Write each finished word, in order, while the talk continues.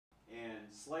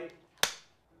Slate.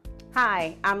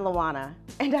 Hi, I'm Lawana,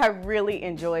 and I really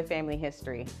enjoy family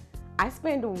history. I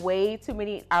spend way too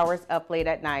many hours up late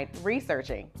at night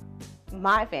researching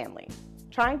my family,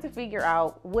 trying to figure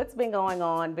out what's been going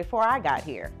on before I got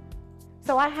here.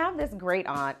 So I have this great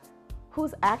aunt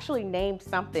who's actually named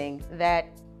something that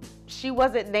she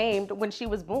wasn't named when she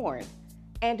was born,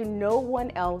 and no one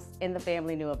else in the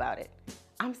family knew about it.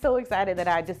 I'm so excited that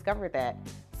I discovered that.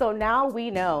 So now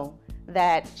we know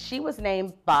that she was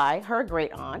named by her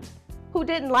great aunt, who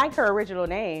didn't like her original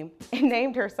name and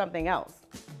named her something else.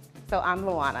 So I'm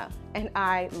Lawana, and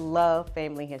I love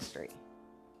family history.